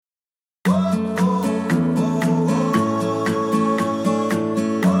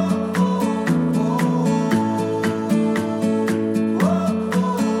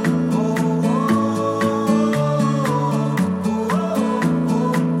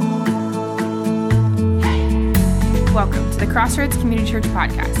Welcome to the Crossroads Community Church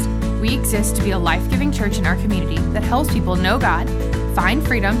podcast. We exist to be a life-giving church in our community that helps people know God, find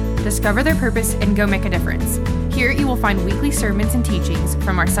freedom, discover their purpose, and go make a difference. Here you will find weekly sermons and teachings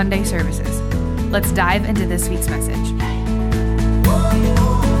from our Sunday services. Let's dive into this week's message.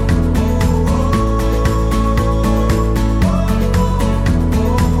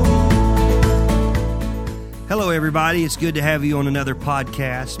 Hello, everybody. It's good to have you on another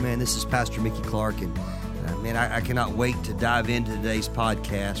podcast. Man, this is Pastor Mickey Clark, and I cannot wait to dive into today's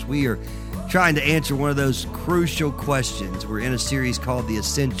podcast. We are trying to answer one of those crucial questions. We're in a series called The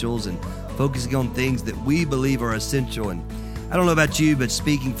Essentials and focusing on things that we believe are essential. And I don't know about you, but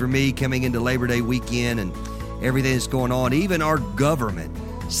speaking for me, coming into Labor Day weekend and everything that's going on, even our government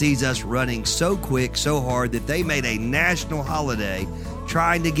sees us running so quick, so hard that they made a national holiday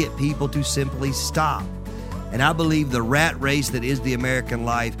trying to get people to simply stop. And I believe the rat race that is the American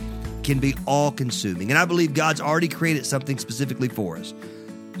life can be all-consuming. And I believe God's already created something specifically for us.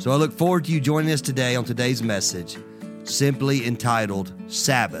 So I look forward to you joining us today on today's message, simply entitled,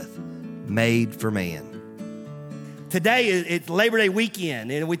 Sabbath, Made for Man. Today, it's Labor Day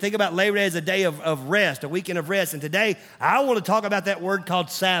weekend, and we think about Labor Day as a day of rest, a weekend of rest. And today, I want to talk about that word called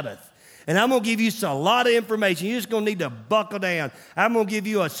Sabbath. And I'm going to give you a lot of information. You're just going to need to buckle down. I'm going to give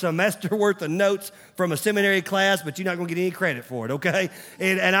you a semester worth of notes from a seminary class, but you're not going to get any credit for it, okay?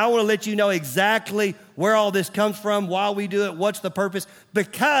 And I want to let you know exactly where all this comes from, why we do it, what's the purpose,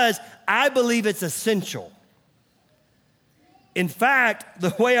 because I believe it's essential. In fact,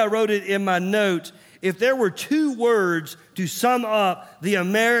 the way I wrote it in my notes, if there were two words to sum up the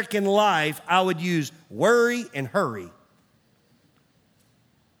American life, I would use worry and hurry.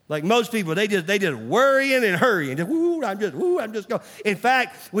 Like most people, they just worrying and hurrying. I'm just going. In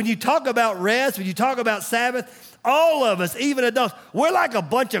fact, when you talk about rest, when you talk about Sabbath, all of us, even adults, we're like a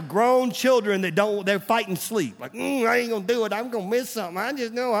bunch of grown children they're fighting sleep. Like, I ain't gonna do it. I'm gonna miss something. I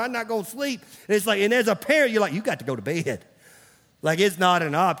just know I'm not gonna sleep. And it's like, and as a parent, you're like, you got to go to bed. Like it's not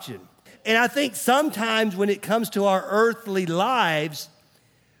an option. And I think sometimes when it comes to our earthly lives,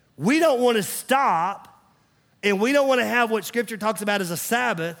 we don't want to stop. And we don't want to have what Scripture talks about as a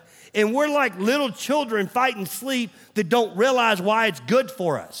Sabbath. And we're like little children fighting sleep that don't realize why it's good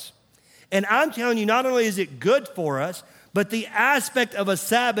for us. And I'm telling you, not only is it good for us, but the aspect of a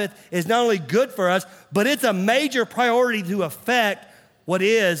Sabbath is not only good for us, but it's a major priority to affect what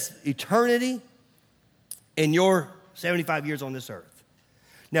is eternity in your 75 years on this earth.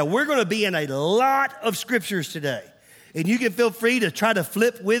 Now, we're going to be in a lot of Scriptures today. And you can feel free to try to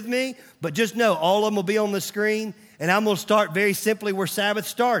flip with me, but just know all of them will be on the screen. And I'm going to start very simply where Sabbath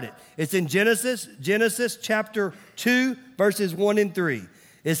started. It's in Genesis chapter 2, verses 1 and 3.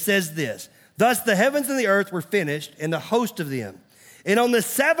 It says this, "Thus the heavens and the earth were finished, and the host of them. And on the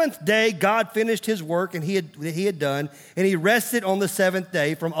seventh day God finished his work that he had done, and he rested on the seventh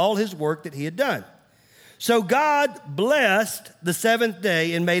day from all his work that he had done. So God blessed the seventh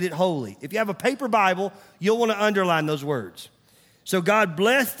day and made it holy." If you have a paper Bible, you'll want to underline those words. So God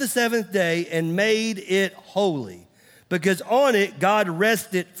blessed the seventh day and made it holy, because on it God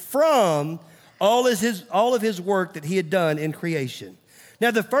rested from all of his work that he had done in creation. Now,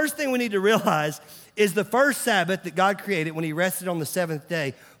 the first thing we need to realize is the first Sabbath that God created when he rested on the seventh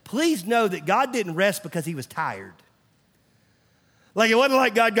day. Please know that God didn't rest because he was tired. Like it wasn't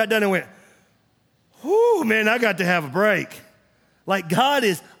like God got done and went, "Whew, man, I got to have a break." Like God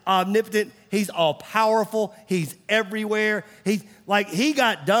is omnipotent. He's all powerful. He's everywhere. He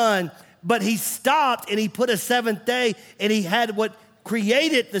got done, but he stopped and he put a seventh day and he had what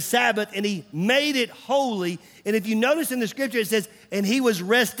created the Sabbath and he made it holy. And if you notice in the Scripture, it says, and he was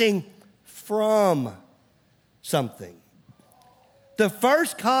resting from something. The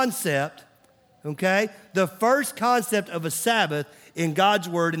first concept of a Sabbath in God's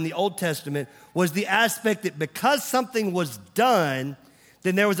Word in the Old Testament was the aspect that because something was done,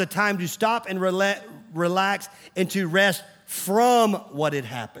 then there was a time to stop and relax and to rest from what had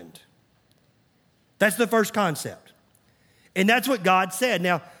happened. That's the first concept. And that's what God said.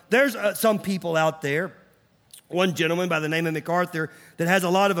 Now, there's some people out there, one gentleman by the name of MacArthur, that has a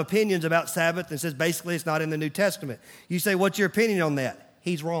lot of opinions about Sabbath and says basically it's not in the New Testament. You say, what's your opinion on that?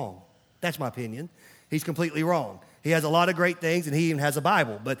 He's wrong. That's my opinion. He's completely wrong. He has a lot of great things, and he even has a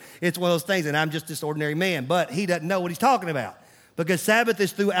Bible. But it's one of those things, and I'm just this ordinary man. But he doesn't know what he's talking about, because Sabbath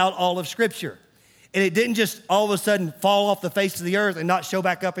is throughout all of Scripture. And it didn't just all of a sudden fall off the face of the earth and not show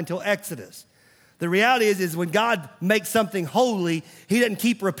back up until Exodus. The reality is when God makes something holy, he doesn't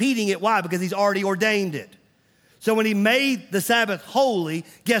keep repeating it. Why? Because he's already ordained it. So when he made the Sabbath holy,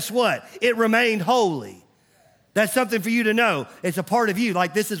 guess what? It remained holy. That's something for you to know. It's a part of you,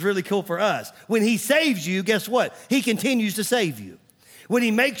 like this is really cool for us. When he saves you, guess what? He continues to save you. When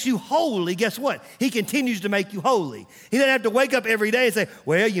he makes you holy, guess what? He continues to make you holy. He doesn't have to wake up every day and say,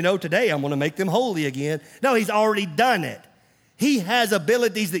 well, today I'm going to make them holy again. No, he's already done it. He has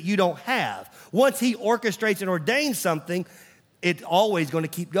abilities that you don't have. Once he orchestrates and ordains something, it's always going to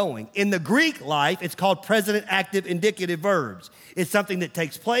keep going. In the Greek life, it's called present active indicative verbs. It's something that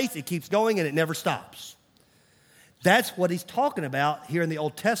takes place, it keeps going, and it never stops. That's what he's talking about here in the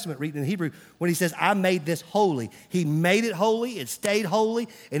Old Testament, reading in Hebrew, when he says, I made this holy. He made it holy, it stayed holy,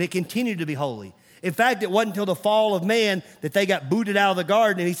 and it continued to be holy. In fact, it wasn't until the fall of man that they got booted out of the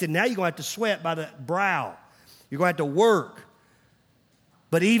garden, and he said, now you're going to have to sweat by the brow. You're going to have to work.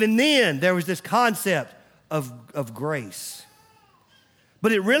 But even then, there was this concept of grace.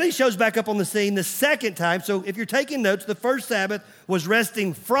 But it really shows back up on the scene the second time. So if you're taking notes, the first Sabbath was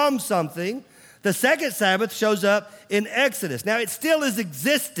resting from something. The second Sabbath shows up in Exodus. Now, it still is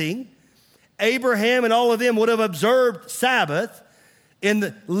existing. Abraham and all of them would have observed Sabbath. In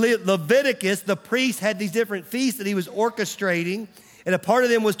the Leviticus, the priest had these different feasts that he was orchestrating, and a part of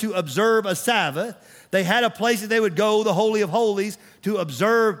them was to observe a Sabbath. They had a place that they would go, the Holy of Holies, to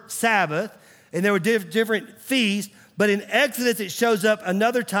observe Sabbath, and there were different feasts. But in Exodus, it shows up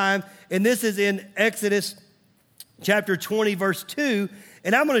another time, and this is in Exodus chapter 20, verse 2.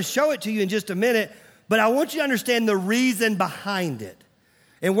 And I'm going to show it to you in just a minute, but I want you to understand the reason behind it.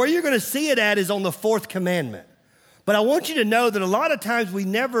 And where you're going to see it at is on the fourth commandment. But I want you to know that a lot of times we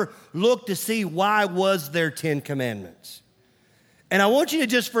never look to see why was there 10 commandments. And I want you to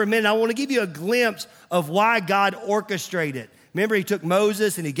just for a minute, I want to give you a glimpse of why God orchestrated. Remember, he took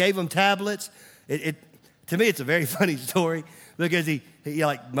Moses and he gave him tablets. To me, it's a very funny story because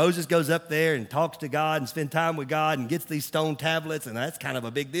Moses goes up there and talks to God and spends time with God and gets these stone tablets, and that's kind of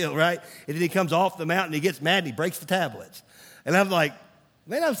a big deal, right? And then he comes off the mountain, he gets mad, and he breaks the tablets. And I'm like,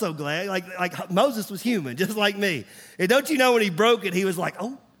 man, I'm so glad. Like Moses was human, just like me. And don't you know when he broke it, he was like,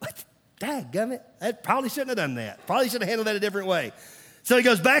 oh, dadgummit, I probably shouldn't have done that. Probably should have handled that a different way. So he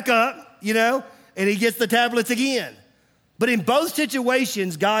goes back up, and he gets the tablets again. But in both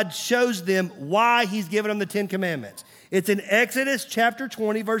situations, God shows them why he's given them the 10 commandments. It's in Exodus chapter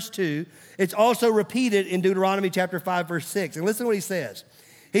 20, verse 2. It's also repeated in Deuteronomy chapter 5, verse 6. And listen to what he says.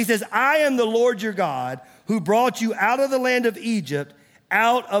 He says, I am the Lord your God who brought you out of the land of Egypt,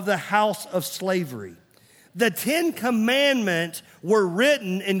 out of the house of slavery. The 10 commandments were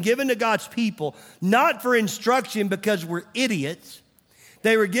written and given to God's people, not for instruction because we're idiots.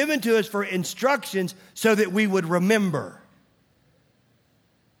 They were given to us for instructions so that we would remember.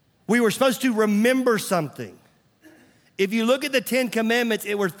 We were supposed to remember something. If you look at the 10 commandments,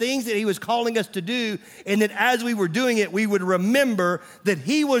 it were things that he was calling us to do, and that as we were doing it, we would remember that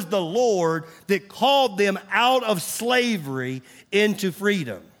he was the Lord that called them out of slavery into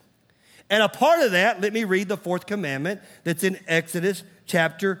freedom. And a part of that, let me read the fourth commandment that's in Exodus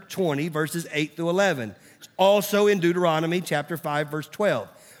chapter 20, verses 8 through 11. It's also in Deuteronomy chapter 5, verse 12.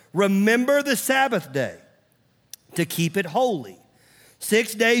 Remember the Sabbath day to keep it holy.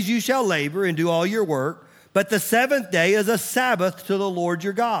 6 days you shall labor and do all your work, but the seventh day is a Sabbath to the Lord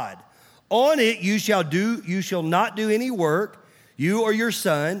your God. On it you shall not do any work, you or your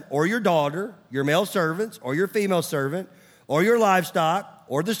son or your daughter, your male servants or your female servant, or your livestock,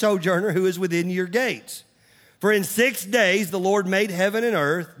 or the sojourner who is within your gates. For in 6 days the Lord made heaven and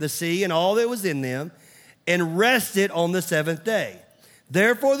earth, the sea and all that was in them, and rested on the seventh day.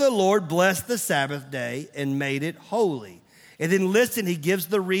 Therefore the Lord blessed the Sabbath day and made it holy. And then listen, he gives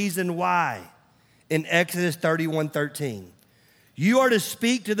the reason why in Exodus 31:13. You are to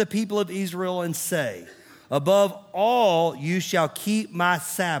speak to the people of Israel and say, above all you shall keep my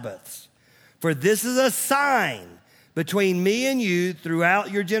Sabbaths, for this is a sign between me and you throughout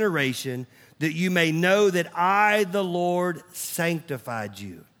your generation, that you may know that I, the Lord, sanctified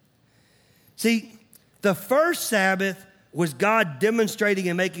you. See, the first Sabbath was God demonstrating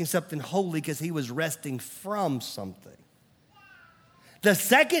and making something holy because he was resting from something. The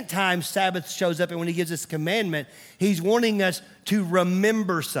second time Sabbath shows up and when he gives this commandment, he's wanting us to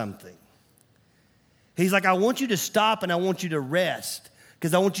remember something. He's like, I want you to stop and I want you to rest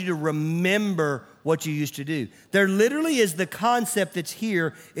because I want you to remember what you used to do. There literally is the concept that's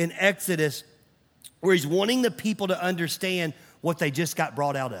here in Exodus where he's wanting the people to understand what they just got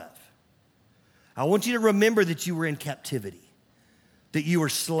brought out of. I want you to remember that you were in captivity, that you were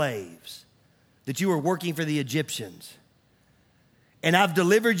slaves, that you were working for the Egyptians. And I've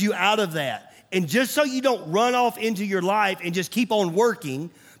delivered you out of that. And just so you don't run off into your life and just keep on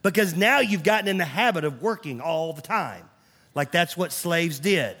working, because now you've gotten in the habit of working all the time. Like that's what slaves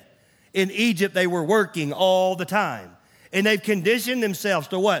did. In Egypt, they were working all the time. And they've conditioned themselves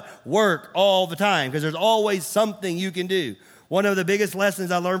to what? Work all the time, because there's always something you can do. One of the biggest lessons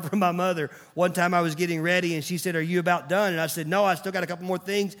I learned from my mother, one time I was getting ready and she said, "Are you about done?" And I said, "No, I still got a couple more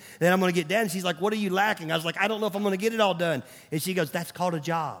things, then I'm going to get done." And she's like, "What are you lacking?" I was like, "I don't know if I'm going to get it all done." And she goes, "That's called a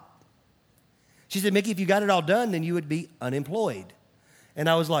job." She said, "Mickey, if you got it all done, then you would be unemployed." And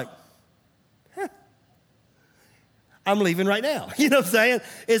I was like, I'm leaving right now. You know what I'm saying?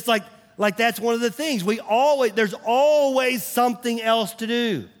 It's like that's one of the things. There's always something else to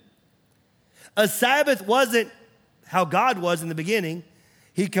do. A Sabbath wasn't how God was in the beginning.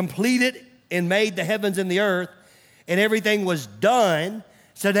 He completed and made the heavens and the earth, and everything was done.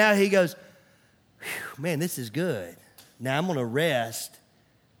 So now he goes, "Man, this is good. Now I'm going to rest,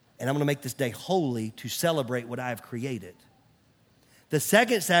 and I'm going to make this day holy to celebrate what I have created." The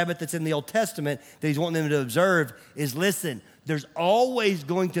second Sabbath that's in the Old Testament that he's wanting them to observe is, listen, there's always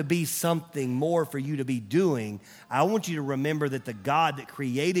going to be something more for you to be doing. I want you to remember that the God that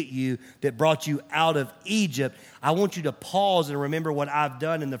created you, that brought you out of Egypt, I want you to pause and remember what I've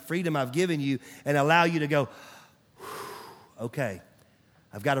done and the freedom I've given you, and allow you to go, okay,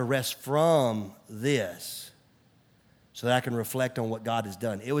 I've got to rest from this so that I can reflect on what God has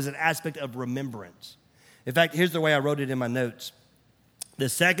done. It was an aspect of remembrance. In fact, here's the way I wrote it in my notes. The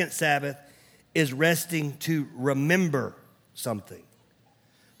second Sabbath is resting to remember something.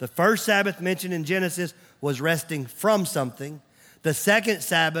 The first Sabbath mentioned in Genesis was resting from something. The second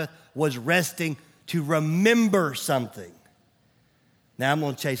Sabbath was resting to remember something. Now I'm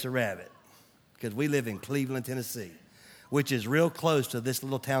going to chase a rabbit because we live in Cleveland, Tennessee, which is real close to this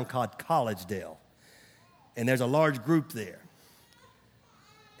little town called Collegedale. And there's a large group there.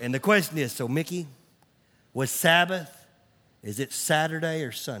 And the question is, so Mickey, was Sabbath, is it Saturday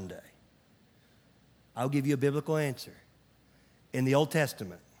or Sunday? I'll give you a biblical answer. In the Old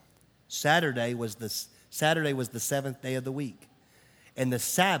Testament, Saturday was the seventh day of the week. And the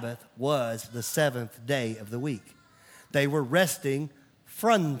Sabbath was the seventh day of the week. They were resting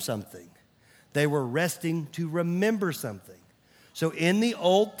from something. They were resting to remember something. So in the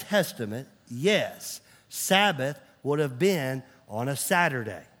Old Testament, yes, Sabbath would have been on a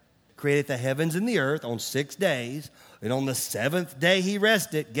Saturday. Created the heavens and the earth on 6 days. And on the seventh day he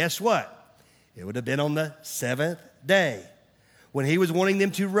rested. Guess what? It would have been on the seventh day when he was wanting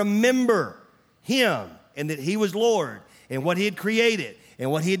them to remember him and that he was Lord and what he had created and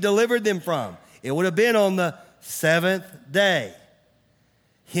what he had delivered them from. It would have been on the seventh day.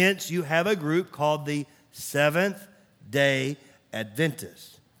 Hence, you have a group called the Seventh-day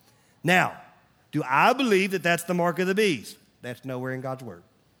Adventists. Now, do I believe that that's the mark of the beast? That's nowhere in God's word.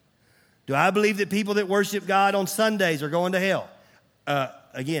 Do I believe that people that worship God on Sundays are going to hell?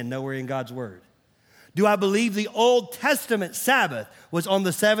 Again, nowhere in God's word. Do I believe the Old Testament Sabbath was on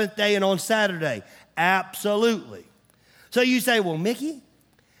the seventh day and on Saturday? Absolutely. So you say, well, Mickey,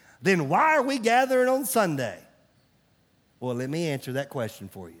 then why are we gathering on Sunday? Well, let me answer that question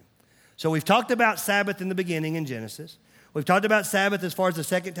for you. So we've talked about Sabbath in the beginning in Genesis. We've talked about Sabbath as far as the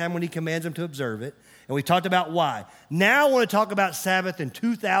second time when he commands them to observe it. And we talked about why. Now I want to talk about Sabbath in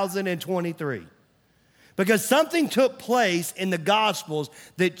 2023. Because something took place in the Gospels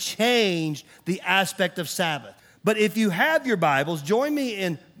that changed the aspect of Sabbath. But if you have your Bibles, join me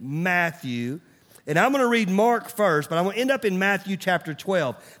in Matthew. And I'm going to read Mark first, but I'm going to end up in Matthew chapter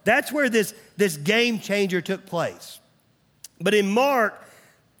 12. That's where this game changer took place. But in Mark,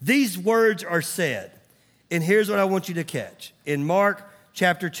 these words are said. And here's what I want you to catch. In Mark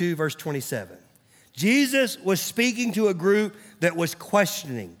chapter 2, verse 27. Jesus was speaking to a group that was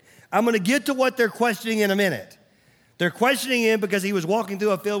questioning. I'm going to get to what they're questioning in a minute. They're questioning him because he was walking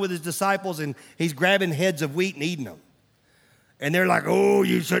through a field with his disciples and he's grabbing heads of wheat and eating them. And they're like, oh,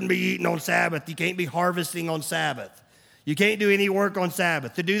 you shouldn't be eating on Sabbath. You can't be harvesting on Sabbath. You can't do any work on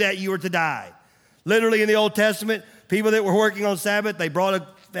Sabbath. To do that, you were to die. Literally in the Old Testament, people that were working on Sabbath, they brought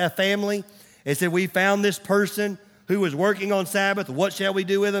a family and said, we found this person who was working on Sabbath. What shall we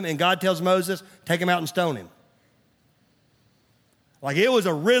do with him? And God tells Moses, take him out and stone him. Like it was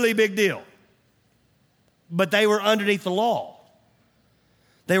a really big deal. But they were underneath the law.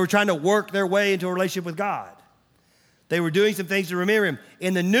 They were trying to work their way into a relationship with God. They were doing some things to remember him.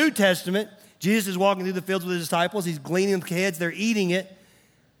 In the New Testament, Jesus is walking through the fields with his disciples. He's gleaning the heads. They're eating it.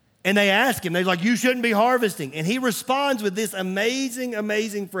 And they ask him, they're like, you shouldn't be harvesting. And he responds with this amazing,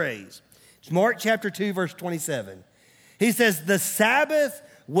 amazing phrase. It's Mark chapter 2, verse 27. He says, the Sabbath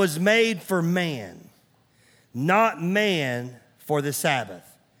was made for man, not man for the Sabbath.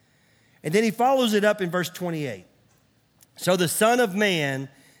 And then he follows it up in verse 28. So the Son of Man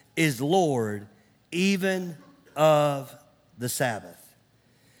is Lord even of the Sabbath.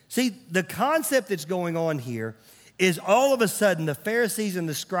 See, the concept that's going on here is all of a sudden the Pharisees and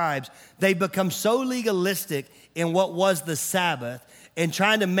the scribes, they become so legalistic in what was the Sabbath and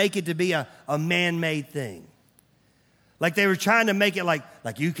trying to make it to be a man-made thing. Like they were trying to make it like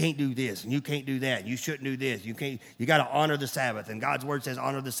you can't do this and you can't do that. You shouldn't do this. You got to honor the Sabbath. And God's word says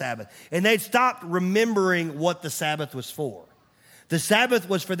honor the Sabbath. And they'd stopped remembering what the Sabbath was for. The Sabbath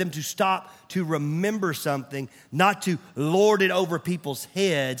was for them to stop to remember something, not to lord it over people's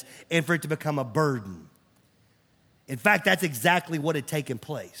heads and for it to become a burden. In fact, that's exactly what had taken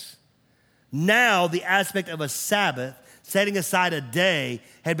place. Now, the aspect of a Sabbath, setting aside a day,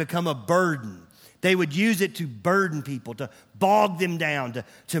 had become a burden. They would use it to burden people, to bog them down,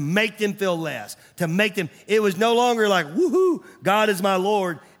 to make them feel less, to make them, it was no longer like, woohoo, God is my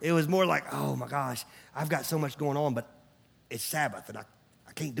Lord. It was more like, oh my gosh, I've got so much going on, but it's Sabbath and I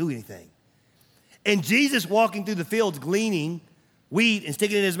can't do anything. And Jesus walking through the fields, gleaning wheat and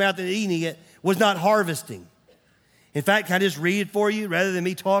sticking it in his mouth and eating it, was not harvesting. In fact, can I just read it for you rather than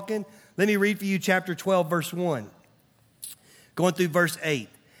me talking? Let me read for you chapter 12, verse 1. Going through verse 8.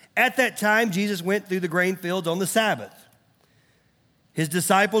 At that time, Jesus went through the grain fields on the Sabbath. His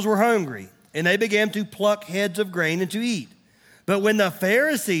disciples were hungry, and they began to pluck heads of grain and to eat. But when the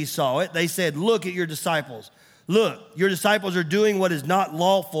Pharisees saw it, they said, look at your disciples. Look, your disciples are doing what is not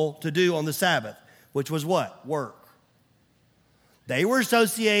lawful to do on the Sabbath, which was what? Work. They were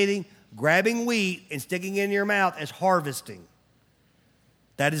associating grabbing wheat and sticking it in your mouth as harvesting.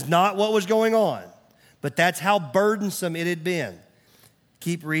 That is not what was going on, but that's how burdensome it had been.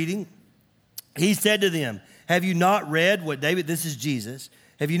 Keep reading. He said to them, have you not read what David, this is Jesus,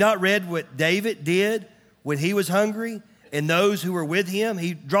 have you not read what David did when he was hungry and those who were with him?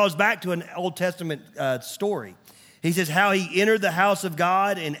 He draws back to an Old Testament story. He says how he entered the house of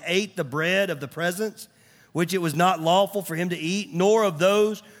God and ate the bread of the presence, which it was not lawful for him to eat, nor of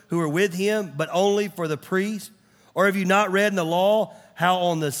those who were with him, but only for the priests. Or have you not read in the law how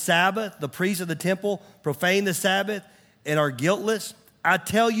on the Sabbath the priests of the temple profane the Sabbath and are guiltless? I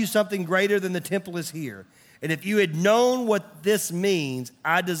tell you something greater than the temple is here. And if you had known what this means,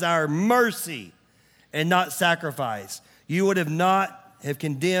 I desire mercy and not sacrifice, you would not have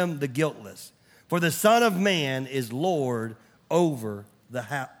condemned the guiltless. For the Son of Man is Lord over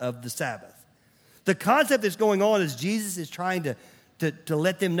of the Sabbath. The concept that's going on is Jesus is trying to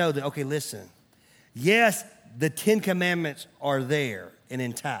let them know that, okay, listen, yes, the 10 Commandments are there and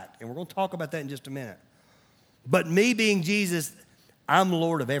intact. And we're going to talk about that in just a minute. But me being Jesus, I'm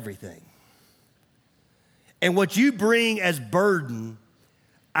Lord of everything. And what you bring as burden,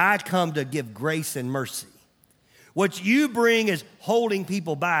 I come to give grace and mercy. What you bring as holding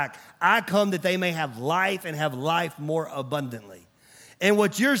people back, I come that they may have life and have life more abundantly. And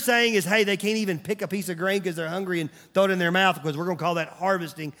what you're saying is, hey, they can't even pick a piece of grain because they're hungry and throw it in their mouth, because we're going to call that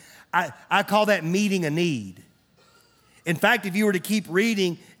harvesting. I call that meeting a need. In fact, if you were to keep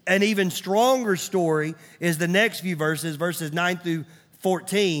reading, an even stronger story is the next few verses, verses 9 through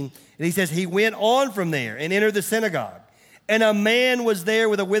 14. And he says, he went on from there and entered the synagogue. And a man was there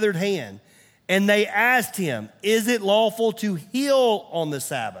with a withered hand. And they asked him, is it lawful to heal on the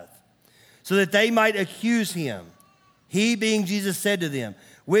Sabbath? So that they might accuse him. He, being Jesus, said to them,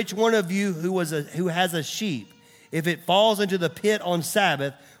 which one of you who has a sheep, if it falls into the pit on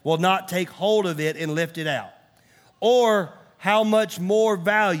Sabbath, will not take hold of it and lift it out? Or how much more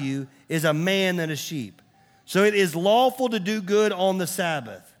value is a man than a sheep? So it is lawful to do good on the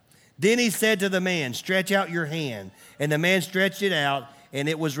Sabbath. Then he said to the man, stretch out your hand. And the man stretched it out, and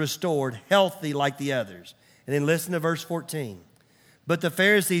it was restored, healthy like the others. And then listen to verse 14. But the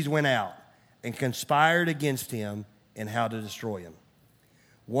Pharisees went out and conspired against him and how to destroy him.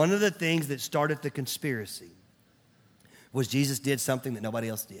 One of the things that started the conspiracy was Jesus did something that nobody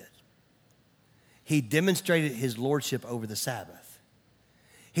else did. He demonstrated his lordship over the Sabbath.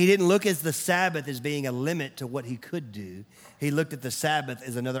 He didn't look at the Sabbath as being a limit to what he could do. He looked at the Sabbath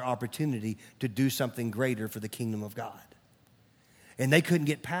as another opportunity to do something greater for the kingdom of God. And they couldn't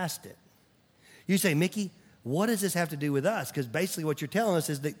get past it. You say, Mickey, what does this have to do with us? Because basically what you're telling us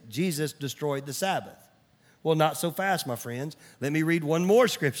is that Jesus destroyed the Sabbath. Well, not so fast, my friends. Let me read one more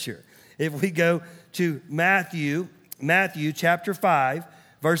scripture. If we go to Matthew chapter 5,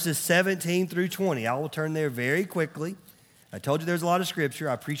 verses 17 through 20. I will turn there very quickly. I told you there's a lot of scripture.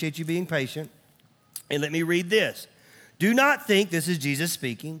 I appreciate you being patient. And let me read this. Do not think, this is Jesus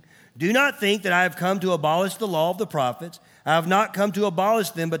speaking, do not think that I have come to abolish the law of the prophets. I have not come to abolish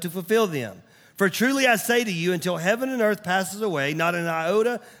them, but to fulfill them. For truly I say to you, until heaven and earth passes away, not an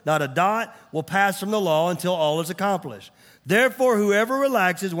iota, not a dot will pass from the law until all is accomplished. Therefore, whoever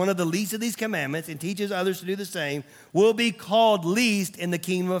relaxes one of the least of these commandments and teaches others to do the same will be called least in the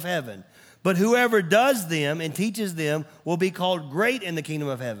kingdom of heaven. But whoever does them and teaches them will be called great in the kingdom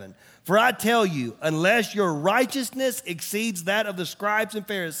of heaven. For I tell you, unless your righteousness exceeds that of the scribes and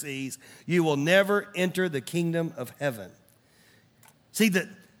Pharisees, you will never enter the kingdom of heaven. See,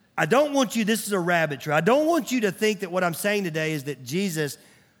 I don't want you, this is a rabbit trail. I don't want you to think that what I'm saying today is that Jesus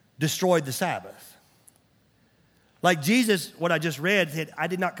destroyed the Sabbath. Like Jesus, what I just read, said, I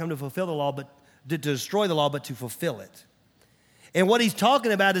did not come to fulfill the law, but to destroy the law, but to fulfill it. And what he's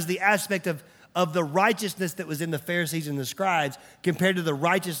talking about is the aspect of the righteousness that was in the Pharisees and the scribes compared to the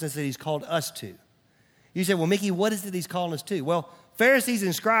righteousness that he's called us to. You say, well, Mickey, what is it he's calling us to? Well, Pharisees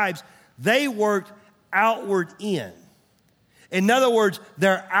and scribes, they worked outward in. In other words,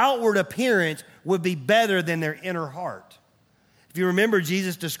 their outward appearance would be better than their inner heart. If you remember,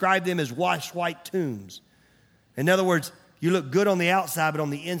 Jesus described them as washed white tombs. In other words, you look good on the outside, but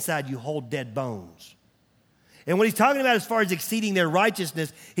on the inside you hold dead bones. And what he's talking about as far as exceeding their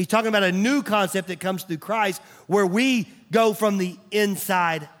righteousness, he's talking about a new concept that comes through Christ where we go from the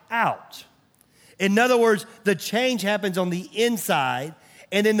inside out. In other words, the change happens on the inside,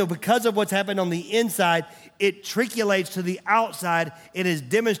 and then because of what's happened on the inside, it trickulates to the outside. It is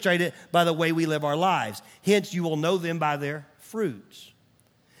demonstrated by the way we live our lives. Hence, you will know them by their fruits.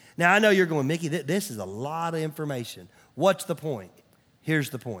 Now, I know you're going, Mickey, this is a lot of information. What's the point? Here's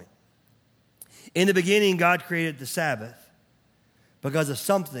the point. In the beginning, God created the Sabbath because of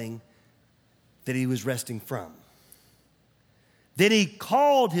something that he was resting from. Then he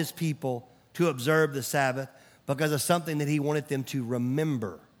called his people to observe the Sabbath because of something that he wanted them to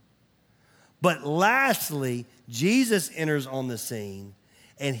remember. But lastly, Jesus enters on the scene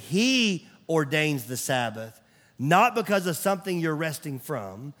and he ordains the Sabbath, not because of something you're resting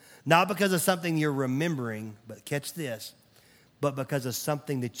from, not because of something you're remembering, but catch this, but because of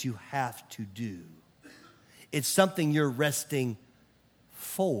something that you have to do. It's something you're resting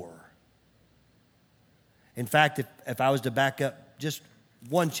for. In fact, if I was to back up just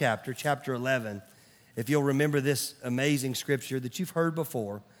one chapter, chapter 11, if you'll remember this amazing scripture that you've heard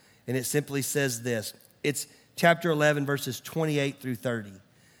before, and it simply says this. It's chapter 11, verses 28 through 30.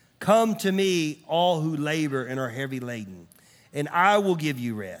 Come to me, all who labor and are heavy laden, and I will give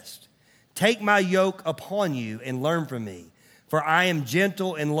you rest. Take my yoke upon you and learn from me, for I am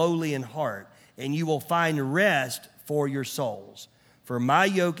gentle and lowly in heart, and you will find rest for your souls. For my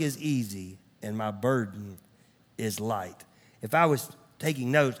yoke is easy and my burden is light. If I was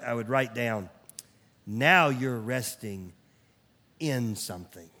taking notes, I would write down, now you're resting in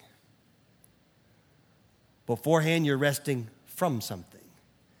something. Beforehand, you're resting from something.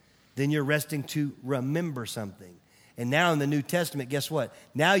 Then you're resting to remember something. And now in the New Testament, guess what?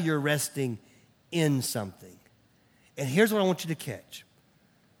 Now you're resting in something. And here's what I want you to catch.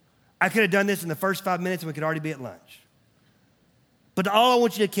 I could have done this in the first 5 minutes and we could already be at lunch. But all I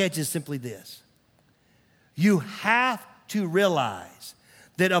want you to catch is simply this. You have to realize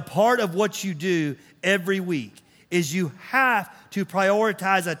that a part of what you do every week is you have to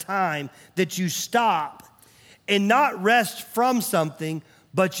prioritize a time that you stop and not rest from something,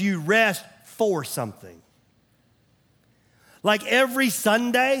 but you rest for something. Like every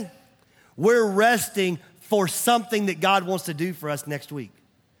Sunday, we're resting for something that God wants to do for us next week.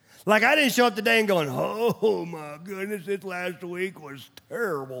 Like I didn't show up today and going, oh my goodness, this last week was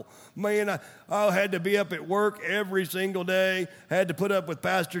terrible. Man, I had to be up at work every single day, had to put up with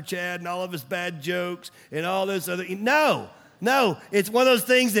Pastor Chad and all of his bad jokes and all this other. No, it's one of those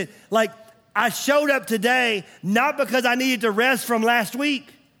things that like I showed up today not because I needed to rest from last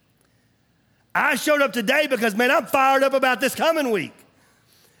week. I showed up today because, man, I'm fired up about this coming week.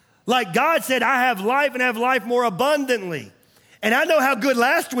 Like God said, I have life and have life more abundantly. And I know how good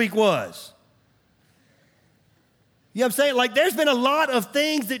last week was. You know what I'm saying? Like there's been a lot of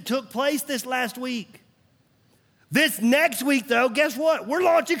things that took place this last week. This next week, though, guess what? We're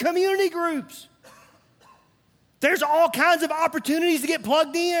launching community groups. There's all kinds of opportunities to get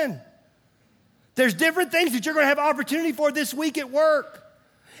plugged in. There's different things that you're going to have opportunity for this week at work.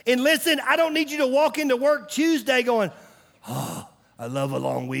 And listen, I don't need you to walk into work Tuesday going, oh, I love a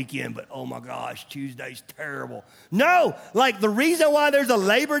long weekend, but oh my gosh, Tuesday's terrible. No, like the reason why there's a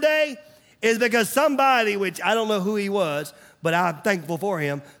Labor Day is because somebody, which I don't know who he was, but I'm thankful for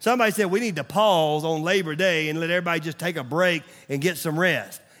him. Somebody said we need to pause on Labor Day and let everybody just take a break and get some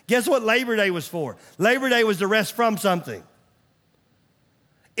rest. Guess what Labor Day was for? Labor Day was to rest from something.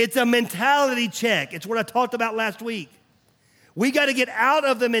 It's a mentality check. It's what I talked about last week. We got to get out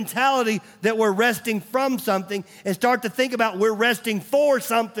of the mentality that we're resting from something and start to think about we're resting for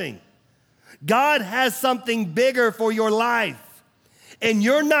something. God has something bigger for your life. And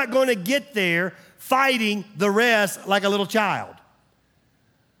you're not going to get there fighting the rest like a little child.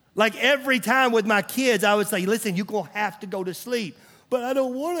 Like every time with my kids, I would say, listen, you're going to have to go to sleep. But I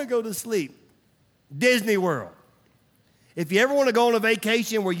don't want to go to sleep. Disney World. If you ever want to go on a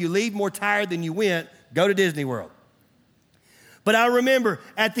vacation where you leave more tired than you went, go to Disney World. But I remember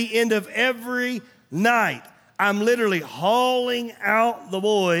at the end of every night, I'm literally hauling out the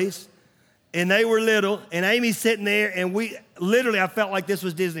boys, and they were little, and Amy's sitting there, and I felt like this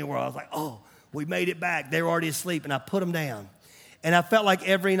was Disney World. I was like, oh, we made it back. They were already asleep, and I put them down. And I felt like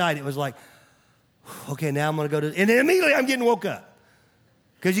every night it was like, okay, now I'm going to go to, and then immediately I'm getting woke up.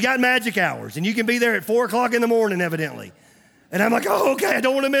 Because you got magic hours, and you can be there at 4 o'clock in the morning, evidently. And I'm like, oh, okay, I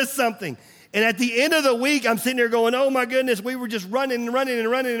don't want to miss something. And at the end of the week, I'm sitting there going, oh, my goodness, we were just running.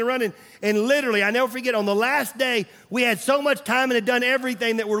 And literally, I never forget, on the last day, we had so much time and had done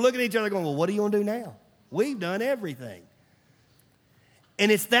everything that we're looking at each other going, well, what are you going to do now? We've done everything.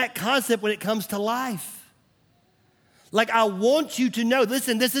 And it's that concept when it comes to life. Like, I want you to know,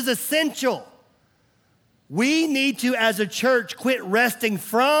 listen, this is essential. We need to, as a church, quit resting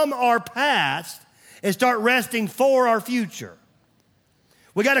from our past and start resting for our future.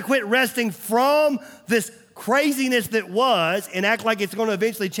 We got to quit resting from this craziness that was and act like it's going to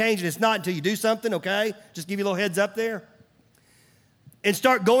eventually change, and it's not until you do something, okay? Just give you a little heads up there. And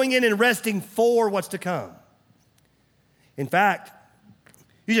start going in and resting for what's to come. In fact,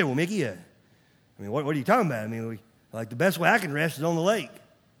 you say, well, Mickey, what are you talking about? I mean, like the best way I can rest is on the lake.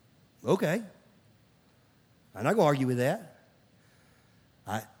 Okay. I'm not going to argue with that.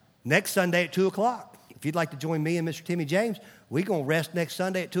 Next Sunday at 2 o'clock, if you'd like to join me and Mr. Timmy James, we're going to rest next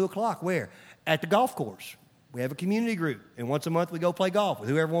Sunday at 2 o'clock. Where? At the golf course. We have a community group, and once a month we go play golf with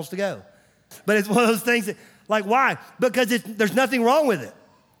whoever wants to go. But it's one of those things that, like, why? Because there's nothing wrong with it.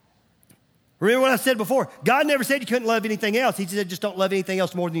 Remember what I said before? God never said you couldn't love anything else. He said just don't love anything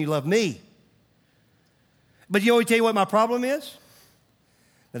else more than you love me. But you want me to tell you what my problem is?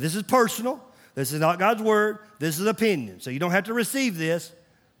 Now, this is personal. This is not God's word. This is opinion. So you don't have to receive this,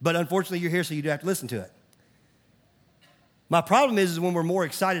 but unfortunately you're here, so you do have to listen to it. My problem is when we're more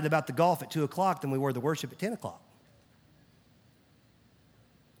excited about the golf at 2 o'clock than we were the worship at 10 o'clock.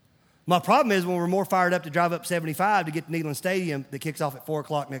 My problem is when we're more fired up to drive up 75 to get to Neyland Stadium that kicks off at 4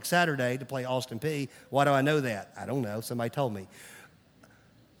 o'clock next Saturday to play Austin Peay. Why do I know that? I don't know. Somebody told me.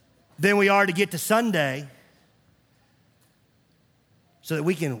 Then we are to get to Sunday so that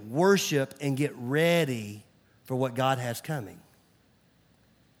we can worship and get ready for what God has coming.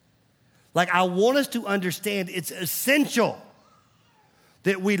 Like, I want us to understand it's essential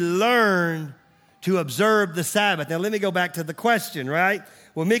that we learn to observe the Sabbath. Now, let me go back to the question, right?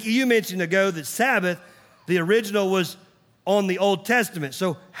 Well, Mickey, you mentioned ago that Sabbath, the original was on the Old Testament.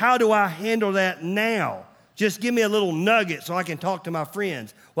 So how do I handle that now? Just give me a little nugget so I can talk to my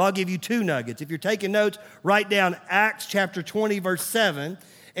friends. Well, I'll give you 2 nuggets. If you're taking notes, write down Acts chapter 20, verse 7,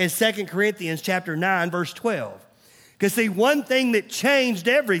 and 2 Corinthians chapter 9, verse 12. Because see, one thing that changed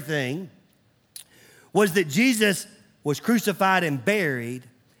everything was that Jesus was crucified and buried,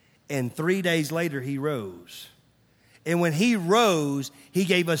 and 3 days later he rose. And when he rose, he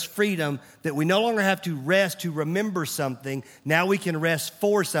gave us freedom that we no longer have to rest to remember something. Now we can rest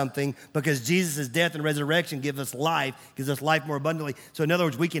for something because Jesus' death and resurrection gives us life more abundantly. So in other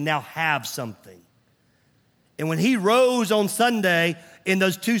words, we can now have something. And when he rose on Sunday, in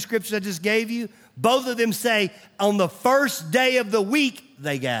those 2 scriptures I just gave you, both of them say, on the first day of the week,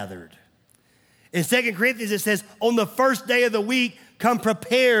 they gathered. In 2 Corinthians, it says, on the first day of the week, come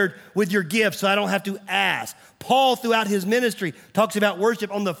prepared with your gifts so I don't have to ask. Paul, throughout his ministry, talks about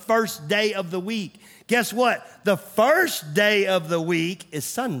worship on the first day of the week. Guess what? The first day of the week is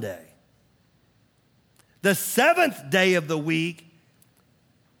Sunday. The 7th day of the week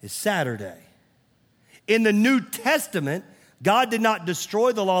is Saturday. In the New Testament, God did not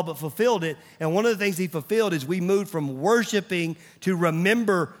destroy the law but fulfilled it. And one of the things he fulfilled is we moved from worshiping to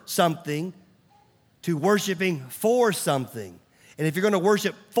remember something to worshiping for something. And if you're going to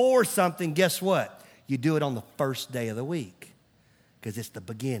worship for something, guess what? You do it on the first day of the week because it's the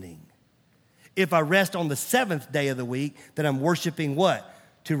beginning. If I rest on the 7th day of the week, then I'm worshiping what?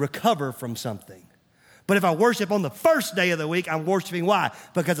 To recover from something. But if I worship on the first day of the week, I'm worshiping why?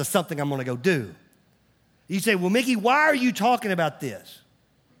 Because of something I'm going to go do. You say, well, Mickey, why are you talking about this?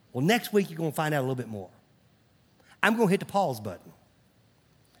 Well, next week you're going to find out a little bit more. I'm going to hit the pause button.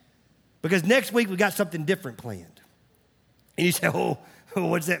 Because next week we got something different planned. And you say, oh,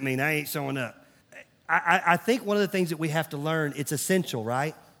 what does that mean? I ain't showing up. I think one of the things that we have to learn, it's essential,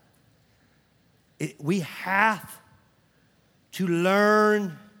 right? We have to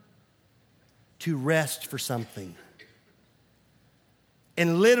learn to rest for something.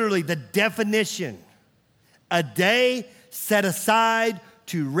 And literally the definition, a day set aside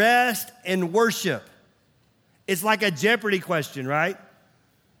to rest and worship. It's like a Jeopardy question, right?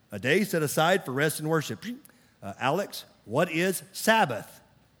 A day set aside for rest and worship. Alex, what is Sabbath?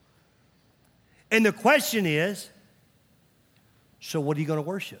 And the question is, so what are you going to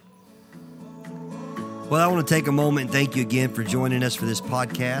worship? Well, I want to take a moment and thank you again for joining us for this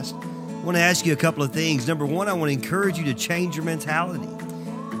podcast. I want to ask you a couple of things. Number one, I want to encourage you to change your mentality.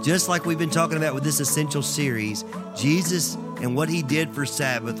 Just like we've been talking about with this Essential series, Jesus and what he did for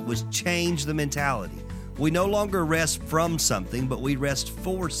Sabbath was change the mentality. We no longer rest from something, but we rest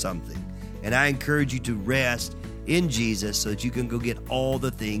for something. And I encourage you to rest in Jesus so that you can go get all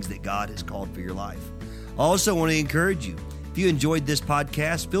the things that God has called for your life. I also want to encourage you, if you enjoyed this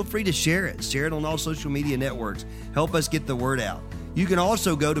podcast, feel free to share it. Share it on all social media networks. Help us get the word out. You can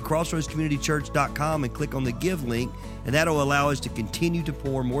also go to crossroadscommunitychurch.com and click on the Give link, and that'll allow us to continue to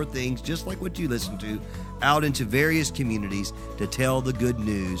pour more things just like what you listen to out into various communities to tell the good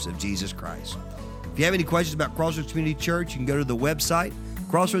news of Jesus Christ. If you have any questions about Crossroads Community Church, you can go to the website,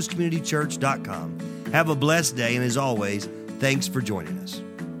 crossroadscommunitychurch.com. Have a blessed day, and as always, thanks for joining us.